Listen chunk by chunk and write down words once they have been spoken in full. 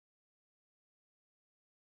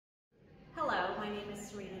Hello, my name is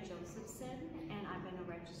Serena Josephson, and I've been a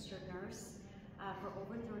registered nurse for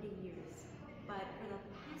over 30 years. But for the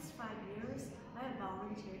past 5 years, I have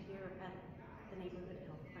volunteered here at the Neighborhood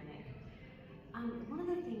Health Clinic. One of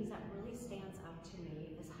the things that really stands out to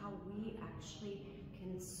me is how we actually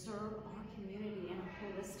can serve our community in a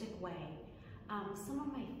holistic way. Some of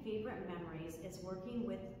my favorite memories is working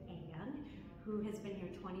with Anne, who has been here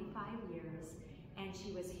 25 years, and she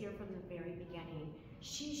was here from the very beginning.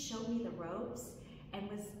 She showed me the ropes, and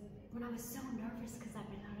when I was so nervous because I've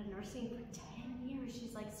been out of nursing for 10 years,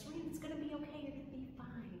 she's like, Serena, it's gonna be okay, you're gonna be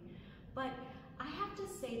fine. But I have to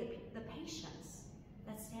say the patients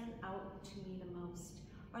that stand out to me the most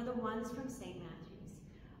are the ones from St. Matthew's.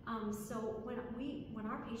 So when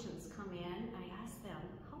our patients come in, I ask them,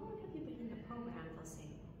 how long have you been in the program? They'll say,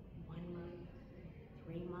 1 month,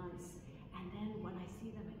 3 months. And then when I see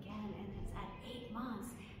them again, and it's at 8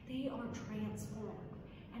 months, they are transformed.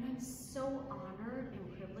 And I'm so honored and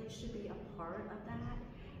privileged to be a part of that.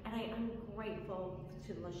 And I'm grateful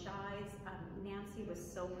to LaShai's. Nancy was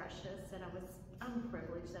so precious, and I'm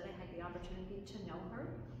privileged that I had the opportunity to know her.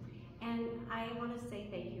 And I want to say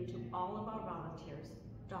thank you to all of our volunteers,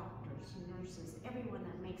 doctors, nurses, everyone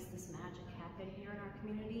that makes this magic happen here in our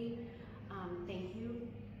community. Thank you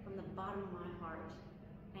from the bottom of my heart.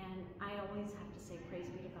 And I always have to say praise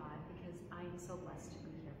be to God, because I am so blessed to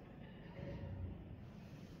be here.